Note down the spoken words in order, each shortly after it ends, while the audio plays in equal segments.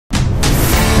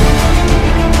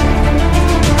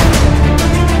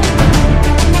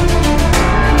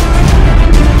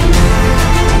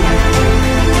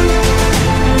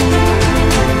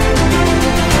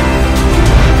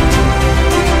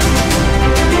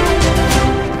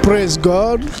Praise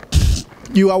God.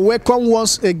 You are welcome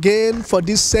once again for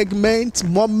this segment,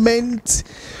 moment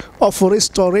of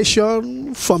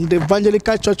restoration from the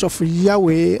Evangelical Church of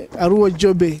Yahweh,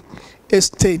 Aruojobe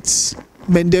Estate,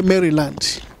 Mende,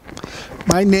 Maryland.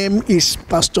 My name is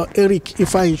Pastor Eric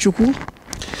Ifeanyichukwu.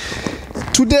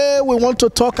 Today we want to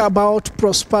talk about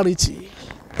prosperity.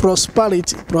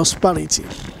 Prosperity.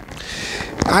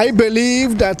 I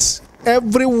believe that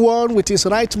everyone with his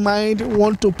right mind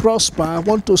wants to prosper,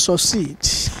 want to succeed.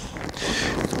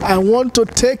 I want to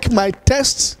take my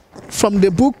text from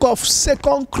the book of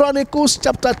 2 Chronicles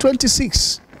chapter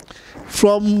 26,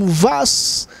 from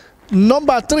verse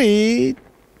number 3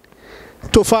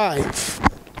 to 5.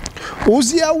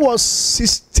 Uzziah was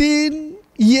 16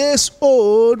 years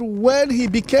old when he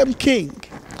became king,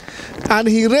 and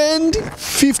he reigned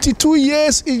 52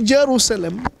 years in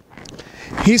Jerusalem.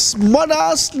 His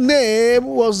mother's name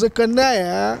was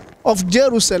Zechariah of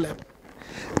Jerusalem,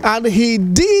 and he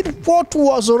did what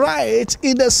was right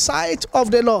in the sight of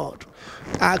the Lord,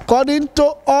 according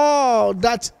to all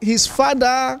that his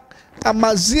father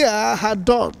Amaziah had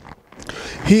done.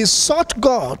 He sought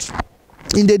God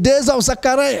in the days of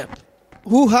Zechariah,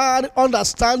 who had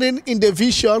understanding in the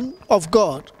vision of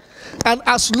God. And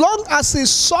as long as he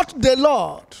sought the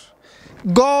Lord,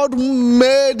 God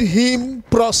made him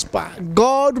prosper.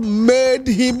 God made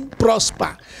him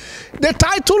prosper. The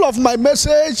title of my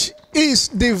message is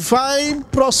Divine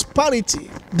Prosperity.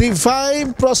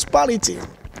 Divine Prosperity.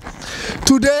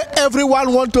 Today,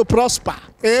 everyone wants to prosper.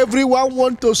 Everyone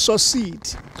wants to succeed.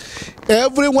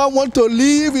 Everyone wants to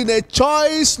live in a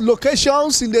choice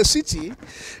locations in the city.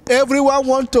 Everyone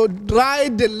wants to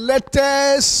ride the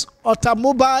latest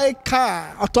automobile.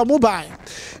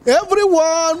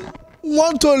 Everyone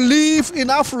wants to live in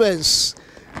affluence.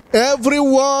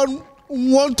 Everyone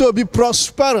wants to be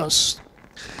prosperous.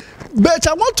 But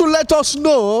I want to let us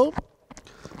know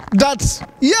that,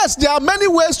 yes, there are many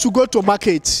ways to go to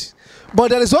market, but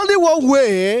there is only one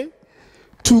way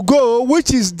to go,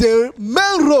 which is the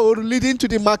main road leading to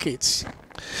the market.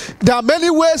 There are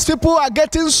many ways people are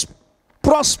getting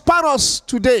prosperous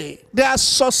today. They are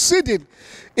succeeding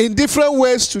in different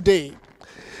ways today,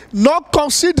 not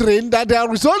considering that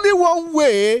there is only one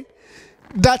way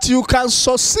that you can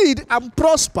succeed and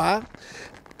prosper,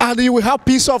 and you will have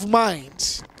peace of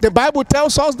mind. The Bible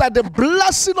tells us that the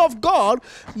blessing of God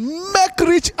make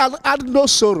rich and add no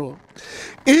sorrow.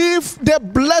 If the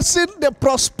blessing, the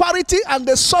prosperity, and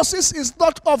the sources is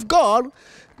not of God,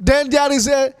 then there is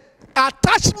a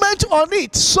attachment on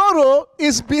it. Sorrow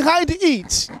is behind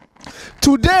it.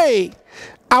 Today,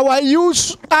 our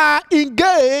youth are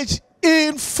engaged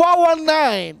in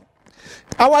 419.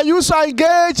 Our youth are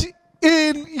engaged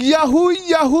in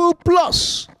Yahoo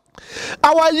Plus.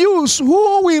 Our youth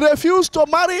who will refuse to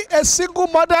marry a single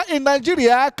mother in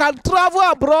Nigeria can travel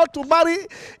abroad to marry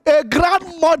a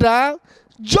grandmother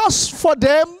just for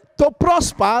them to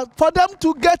prosper, for them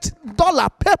to get dollar,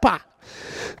 paper.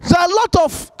 There are a lot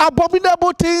of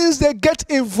abominable things they get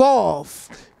involved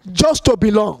just to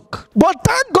belong. But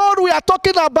thank God we are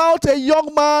talking about a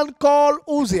young man called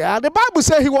Uzziah. The Bible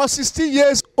says he was 16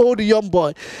 years old, young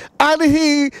boy. And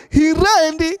he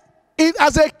reigned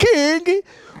as a king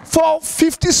for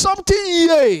 50-something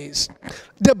years.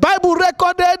 The Bible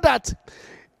recorded that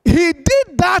he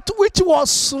did that which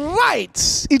was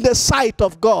right in the sight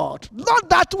of God. Not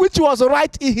that which was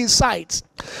right in his sight.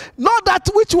 Not that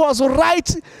which was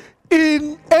right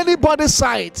in anybody's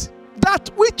sight. That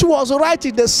which was right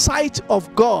in the sight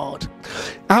of God.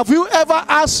 Have you ever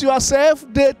asked yourself,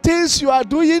 the things you are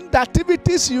doing, the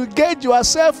activities you engage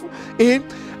yourself in,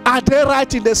 are they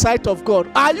right in the sight of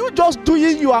God? Are you just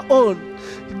doing your own,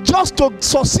 just to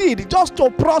succeed, just to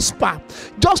prosper,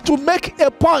 just to make a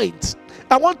point?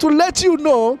 I want to let you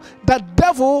know that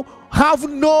devil have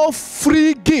no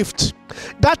free gift.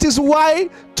 That is why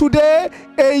today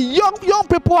young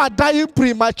people are dying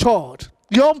premature.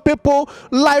 Young people,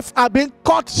 life are being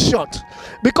cut short.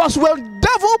 Because when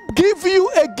devil give you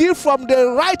a gift from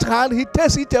the right hand, he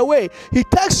takes it away. He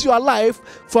takes your life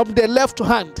from the left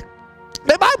hand.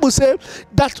 The Bible says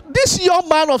that this young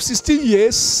man of 16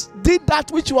 years did that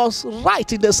which was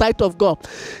right in the sight of God.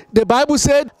 The Bible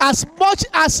said as much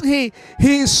as he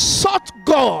sought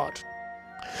God,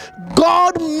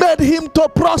 God made him to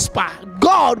prosper.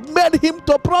 God made him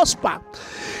to prosper.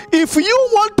 If you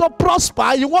want to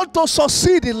prosper, you want to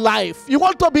succeed in life, you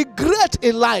want to be great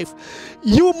in life,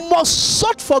 you must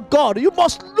search for God. You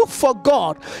must look for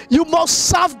God. You must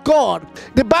serve God.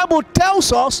 The Bible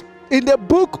tells us in the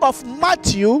book of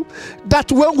Matthew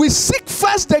that when we seek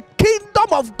first the kingdom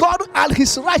of God and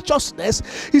his righteousness,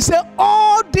 he said,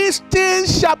 all these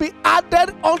things shall be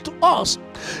added unto us.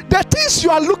 The things you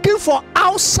are looking for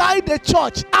outside the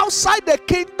church, outside the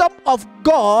kingdom of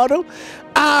God,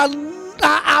 are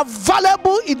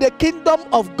available in the kingdom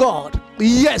of God.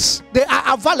 Yes, they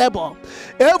are available.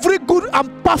 Every good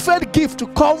and perfect gift to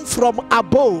come from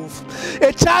above.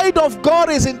 A child of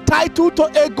God is entitled to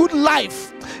a good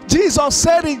life. Jesus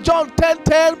said in John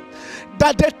 10:10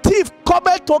 that the thief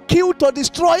cometh to kill, to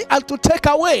destroy, and to take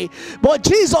away. But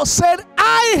Jesus said,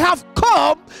 I have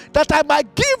come that I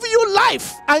might give you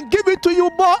life and give it to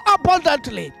you more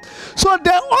abundantly. So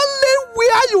the only way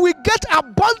you will get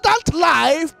abundant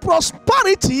life,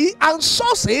 prosperity, and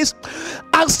sources,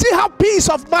 and still have peace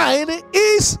of mind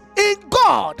is in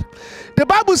God. The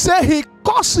Bible says he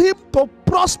caused him to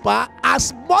prosper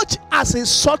as much as he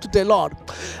sought the Lord.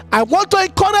 I want to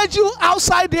encourage you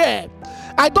outside there.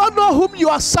 I don't know whom you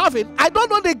are serving. I don't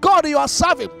know the God you are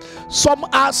serving. Some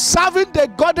are serving the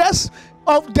goddess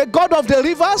of the God of the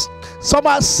rivers. Some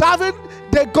are serving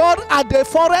the God at the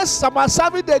forest. Some are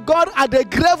serving the God at the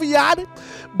graveyard.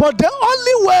 But the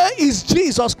only way is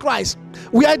Jesus Christ.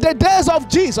 We are in the days of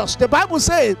Jesus. The Bible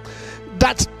says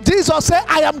that Jesus said,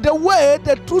 I am the way,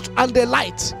 the truth, and the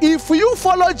light. If you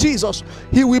follow Jesus,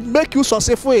 he will make you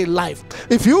successful in life.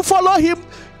 If you follow him,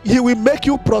 he will make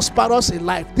you prosperous in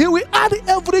life. He will add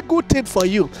every good thing for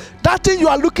you. That thing you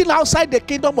are looking outside the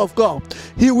kingdom of God,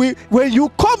 he will, when you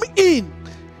come in,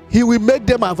 he will make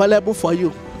them available for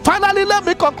you. Finally, let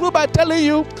me conclude by telling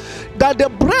you that the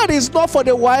bread is not for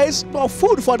the wise, nor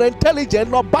food for the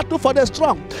intelligent, nor battle for the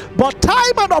strong. But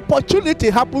time and opportunity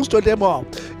happens to them all.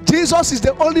 Jesus is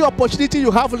the only opportunity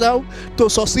you have now to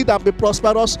succeed and be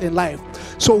prosperous in life.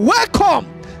 So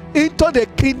welcome into the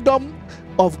kingdom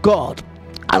of God.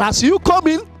 And as you come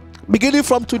in, beginning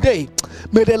from today,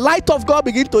 may the light of God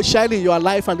begin to shine in your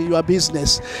life and in your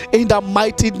business. In the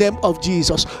mighty name of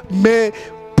Jesus. May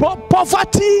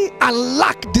poverty and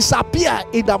lack disappear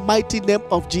in the mighty name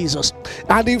of Jesus.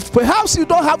 And if perhaps you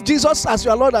don't have Jesus as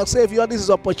your Lord and Savior, this is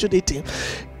opportunity.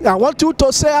 I want you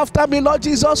to say after me, Lord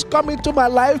Jesus, come into my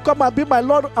life, come and be my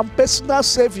Lord and personal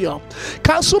Savior.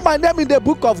 Cancel my name in the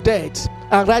book of death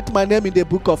and write my name in the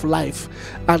book of life.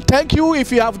 And thank you.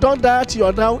 If you have done that, you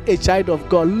are now a child of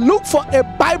God. Look for a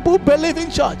Bible-believing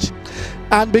church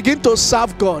and begin to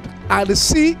serve God and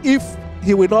see if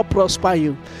he will not prosper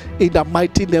you in the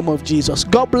mighty name of Jesus.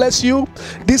 God bless you.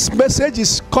 This message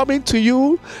is coming to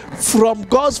you from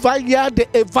God's Vineyard,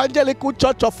 the Evangelical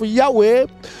Church of Yahweh,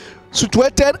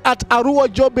 situated at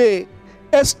Aruojobe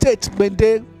Estate,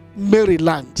 Mende,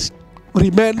 Maryland.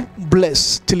 Remain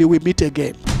blessed till we meet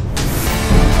again.